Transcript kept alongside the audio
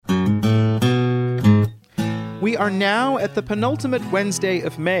are now at the penultimate Wednesday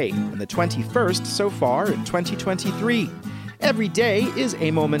of May, and the 21st so far in 2023. Every day is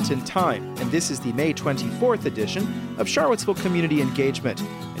a moment in time, and this is the May 24th edition of Charlottesville Community Engagement,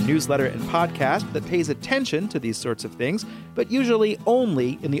 a newsletter and podcast that pays attention to these sorts of things, but usually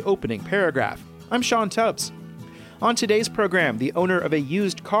only in the opening paragraph. I'm Sean Tubbs. On today's program, the owner of a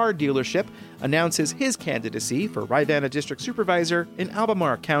used car dealership announces his candidacy for Rivanna District Supervisor in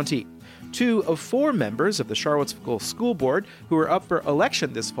Albemarle County. 2 of 4 members of the Charlottesville School Board who are up for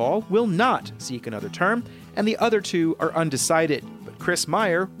election this fall will not seek another term, and the other 2 are undecided, but Chris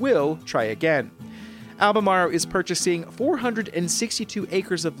Meyer will try again. Albemarle is purchasing 462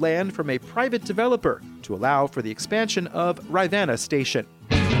 acres of land from a private developer to allow for the expansion of Rivanna Station.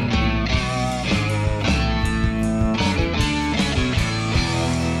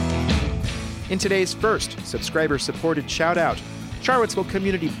 In today's first subscriber-supported shout-out, Charlottesville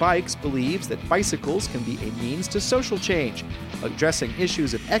Community Bikes believes that bicycles can be a means to social change, addressing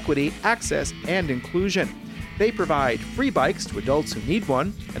issues of equity, access, and inclusion. They provide free bikes to adults who need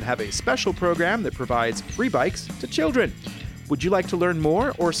one and have a special program that provides free bikes to children. Would you like to learn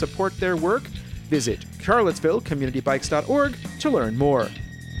more or support their work? Visit charlottesvillecommunitybikes.org to learn more.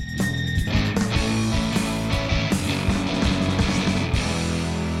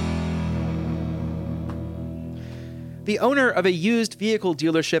 The owner of a used vehicle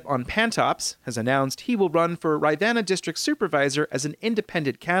dealership on Pantops has announced he will run for Rivanna District Supervisor as an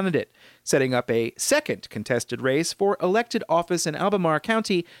independent candidate, setting up a second contested race for elected office in Albemarle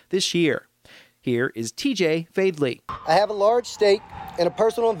County this year. Here is TJ Fadley. I have a large stake and a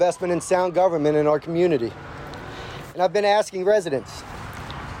personal investment in sound government in our community. And I've been asking residents,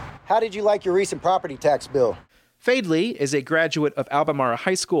 how did you like your recent property tax bill? Fadley is a graduate of Albemarle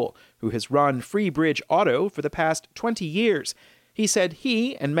High School who has run Free Bridge Auto for the past 20 years. He said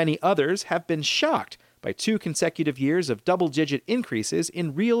he and many others have been shocked by 2 consecutive years of double-digit increases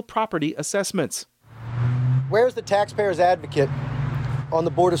in real property assessments. Where's the taxpayer's advocate on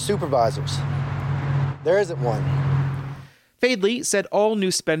the Board of Supervisors? There isn't one. Fadley said all new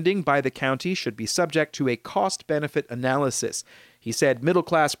spending by the county should be subject to a cost-benefit analysis. He said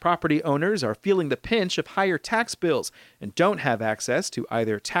middle-class property owners are feeling the pinch of higher tax bills and don't have access to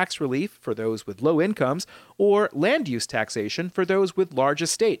either tax relief for those with low incomes or land use taxation for those with large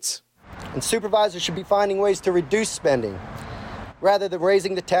estates. And supervisors should be finding ways to reduce spending rather than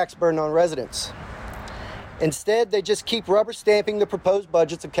raising the tax burden on residents. Instead, they just keep rubber stamping the proposed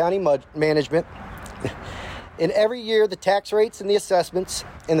budgets of county management. And every year, the tax rates and the assessments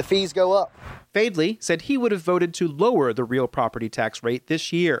and the fees go up. Fadley said he would have voted to lower the real property tax rate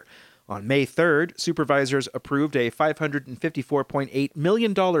this year. On May 3rd, supervisors approved a $554.8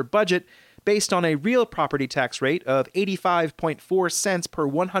 million budget based on a real property tax rate of 85.4 cents per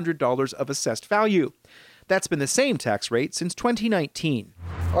 $100 of assessed value. That's been the same tax rate since 2019.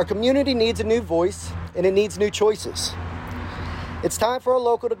 Our community needs a new voice, and it needs new choices. It's time for our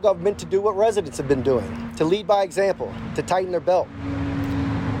local government to do what residents have been doing, to lead by example, to tighten their belt.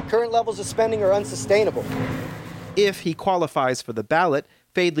 Current levels of spending are unsustainable. If he qualifies for the ballot,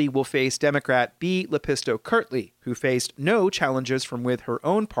 Fadley will face Democrat B. Lepisto-Kirtley, who faced no challenges from with her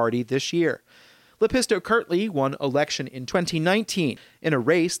own party this year. Lepisto-Kirtley won election in 2019 in a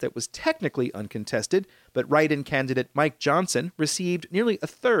race that was technically uncontested, but write-in candidate Mike Johnson received nearly a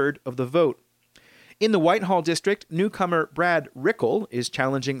third of the vote. In the Whitehall district, newcomer Brad Rickle is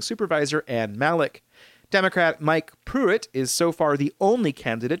challenging Supervisor Ann Malik. Democrat Mike Pruitt is so far the only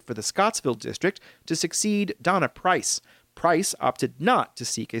candidate for the Scottsville district to succeed Donna Price. Price opted not to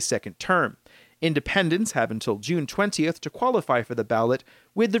seek a second term. Independents have until June 20th to qualify for the ballot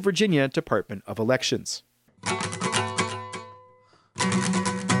with the Virginia Department of Elections.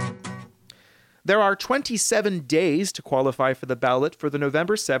 There are 27 days to qualify for the ballot for the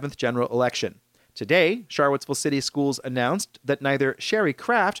November 7th general election. Today, Charlottesville City Schools announced that neither Sherry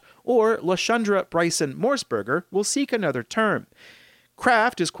Kraft or LaShundra Bryson Morsberger will seek another term.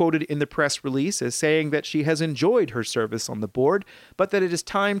 Kraft is quoted in the press release as saying that she has enjoyed her service on the board, but that it is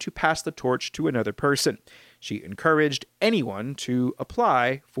time to pass the torch to another person. She encouraged anyone to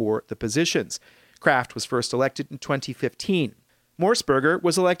apply for the positions. Kraft was first elected in 2015. Morsberger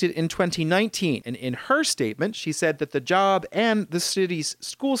was elected in 2019, and in her statement, she said that the job and the city's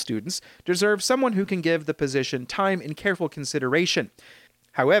school students deserve someone who can give the position time and careful consideration.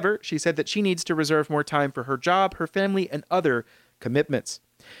 However, she said that she needs to reserve more time for her job, her family, and other commitments.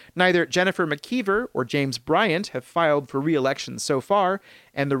 Neither Jennifer McKeever or James Bryant have filed for re-election so far,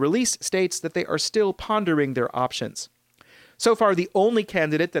 and the release states that they are still pondering their options. So far, the only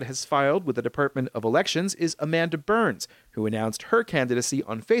candidate that has filed with the Department of Elections is Amanda Burns, who announced her candidacy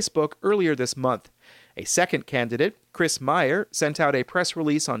on Facebook earlier this month. A second candidate, Chris Meyer, sent out a press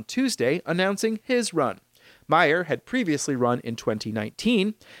release on Tuesday announcing his run. Meyer had previously run in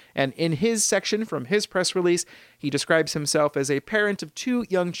 2019, and in his section from his press release, he describes himself as a parent of 2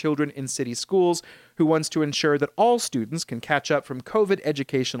 young children in city schools who wants to ensure that all students can catch up from COVID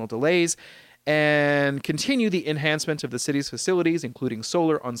educational delays and continue the enhancement of the city's facilities, including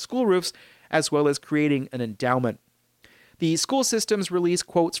solar on school roofs, as well as creating an endowment. The school systems release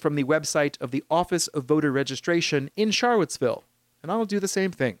quotes from the website of the Office of Voter Registration in Charlottesville, and I'll do the same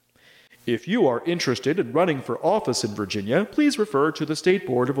thing. If you are interested in running for office in Virginia, please refer to the State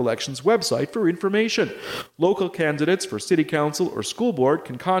Board of Elections website for information. Local candidates for City Council or School Board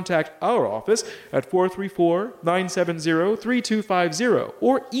can contact our office at 434-970-3250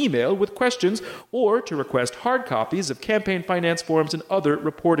 or email with questions or to request hard copies of campaign finance forms and other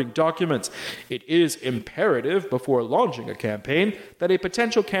reporting documents. It is imperative before launching a campaign that a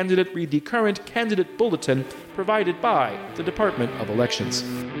potential candidate read the current candidate bulletin provided by the Department of Elections.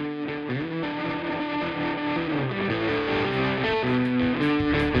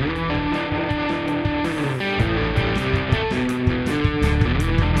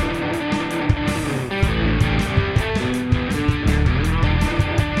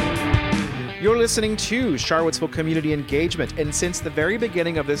 You're listening to Charlottesville Community Engagement, and since the very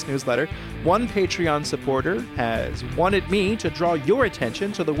beginning of this newsletter, one Patreon supporter has wanted me to draw your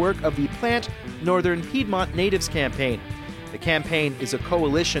attention to the work of the Plant Northern Piedmont Natives Campaign. The campaign is a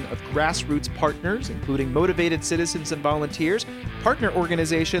coalition of grassroots partners, including motivated citizens and volunteers, partner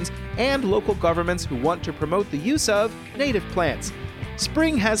organizations, and local governments who want to promote the use of native plants.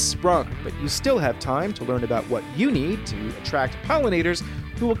 Spring has sprung, but you still have time to learn about what you need to attract pollinators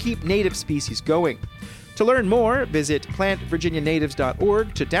who will keep native species going. To learn more, visit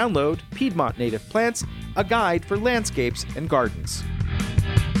plantvirginianatives.org to download Piedmont Native Plants, a guide for landscapes and gardens.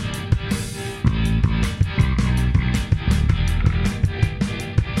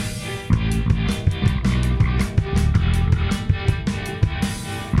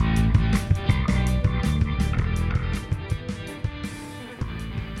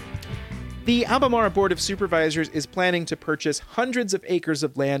 The Albemarle Board of Supervisors is planning to purchase hundreds of acres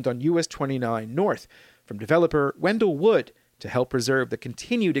of land on US 29 North from developer Wendell Wood to help preserve the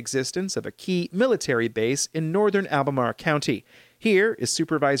continued existence of a key military base in northern Albemarle County. Here is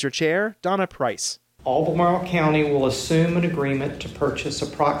Supervisor Chair Donna Price. Albemarle County will assume an agreement to purchase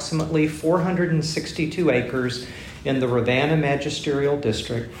approximately 462 acres in the Rivanna Magisterial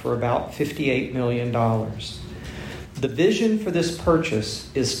District for about $58 million. The vision for this purchase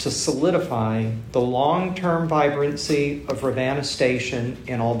is to solidify the long-term vibrancy of Rivanna Station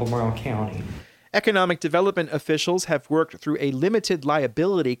in Albemarle County. Economic development officials have worked through a limited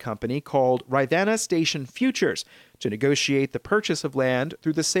liability company called Rivanna Station Futures to negotiate the purchase of land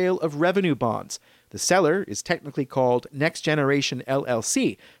through the sale of revenue bonds. The seller is technically called Next Generation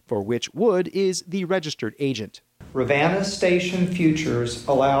LLC, for which Wood is the registered agent. Rivanna Station Futures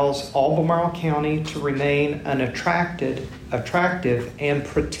allows Albemarle County to remain an attractive and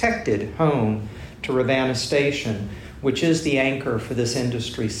protected home to Rivanna Station, which is the anchor for this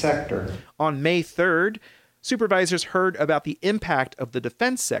industry sector. On May 3rd, supervisors heard about the impact of the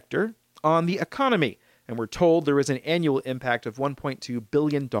defense sector on the economy and were told there is an annual impact of $1.2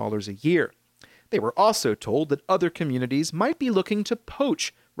 billion a year. They were also told that other communities might be looking to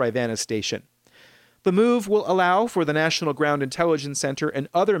poach Rivanna Station. The move will allow for the National Ground Intelligence Center and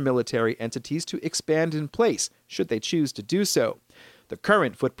other military entities to expand in place, should they choose to do so. The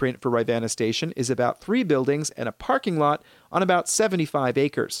current footprint for Rivanna Station is about 3 buildings and a parking lot on about 75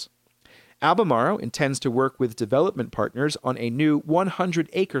 acres. Albemarle intends to work with development partners on a new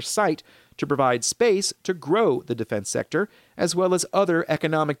 100-acre site to provide space to grow the defense sector, as well as other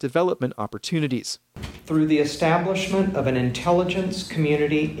economic development opportunities. Through the establishment of an Intelligence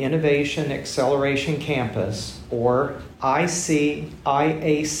Community Innovation Acceleration Campus, or ICIAC,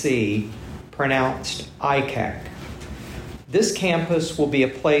 pronounced ICAC. This campus will be a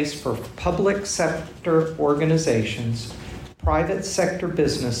place for public sector organizations, private sector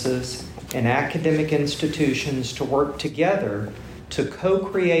businesses, and academic institutions to work together to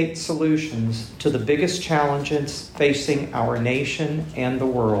co-create solutions to the biggest challenges facing our nation and the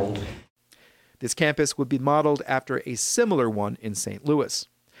world. This campus would be modeled after a similar one in St. Louis.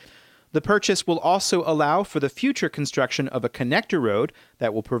 The purchase will also allow for the future construction of a connector road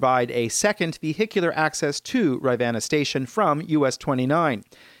that will provide a second vehicular access to Rivanna Station from US 29.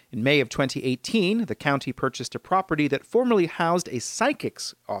 In May of 2018, the county purchased a property that formerly housed a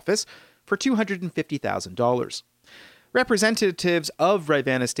psychic's office for $250,000. Representatives of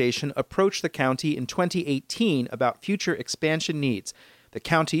Rivanna Station approached the county in 2018 about future expansion needs. The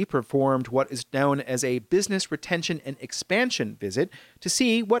county performed what is known as a business retention and expansion visit to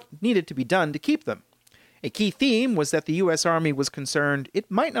see what needed to be done to keep them. A key theme was that the U.S. Army was concerned it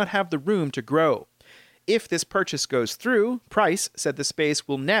might not have the room to grow. If this purchase goes through, Price said the space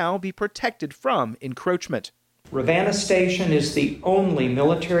will now be protected from encroachment. Rivanna Station is the only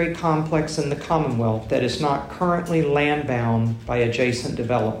military complex in the Commonwealth that is not currently land-bound by adjacent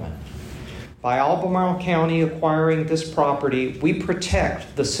development. By Albemarle County acquiring this property, we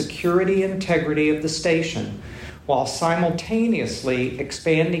protect the security and integrity of the station while simultaneously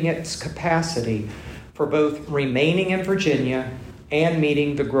expanding its capacity for both remaining in Virginia and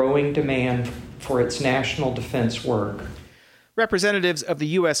meeting the growing demand for its national defense work. Representatives of the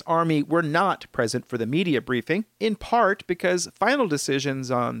U.S. Army were not present for the media briefing, in part because final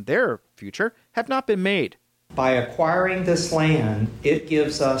decisions on their future have not been made. By acquiring this land, it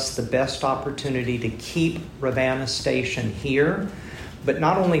gives us the best opportunity to keep Rivanna Station here, but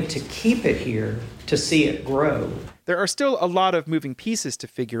not only to keep it here, to see it grow. There are still a lot of moving pieces to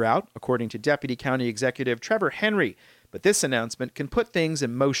figure out, according to Deputy County Executive Trevor Henry, but this announcement can put things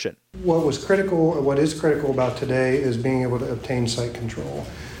in motion. What is critical about today is being able to obtain site control.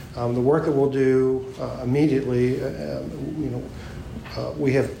 The work that we'll do immediately,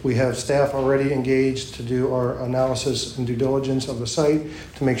 we have staff already engaged to do our analysis and due diligence of the site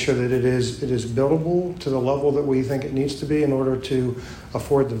to make sure that it is buildable to the level that we think it needs to be in order to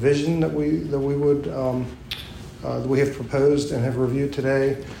afford the vision that we have proposed and have reviewed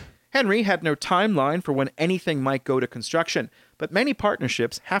today. Henry had no timeline for when anything might go to construction, but many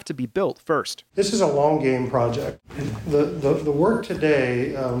partnerships have to be built first. This is a long game project. The work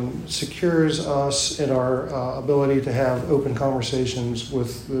today secures us in our ability to have open conversations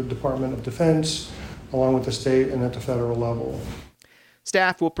with the Department of Defense, along with the state and at the federal level.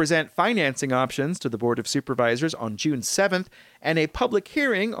 Staff will present financing options to the Board of Supervisors on June 7th, and a public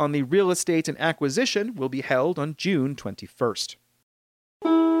hearing on the real estate and acquisition will be held on June 21st.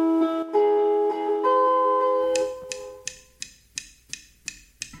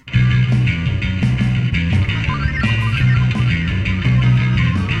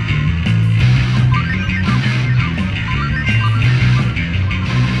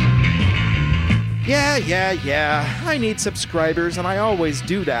 Yeah. I need subscribers, and I always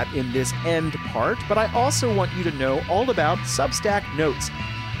do that in this end part, but I also want you to know all about Substack Notes.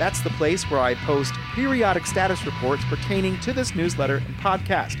 That's the place where I post periodic status reports pertaining to this newsletter and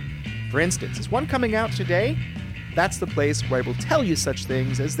podcast. For instance, is one coming out today? That's the place where I will tell you such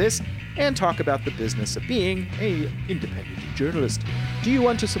things as this and talk about the business of being an independent journalist. Do you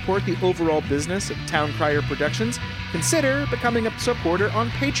want to support the overall business of Town Crier Productions? Consider becoming a supporter on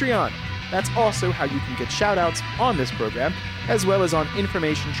Patreon. That's also how you can get shout-outs on this program, as well as on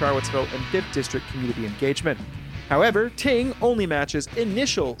Information Charlottesville and 5th District community engagement. However, Ting only matches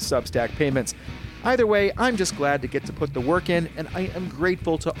initial Substack payments. Either way, I'm just glad to get to put the work in, and I am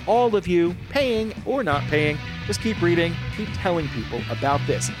grateful to all of you, paying or not paying. Just keep reading, keep telling people about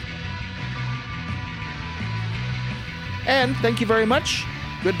this. And thank you very much.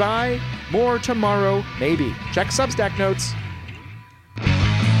 Goodbye. More tomorrow, maybe. Check Substack Notes.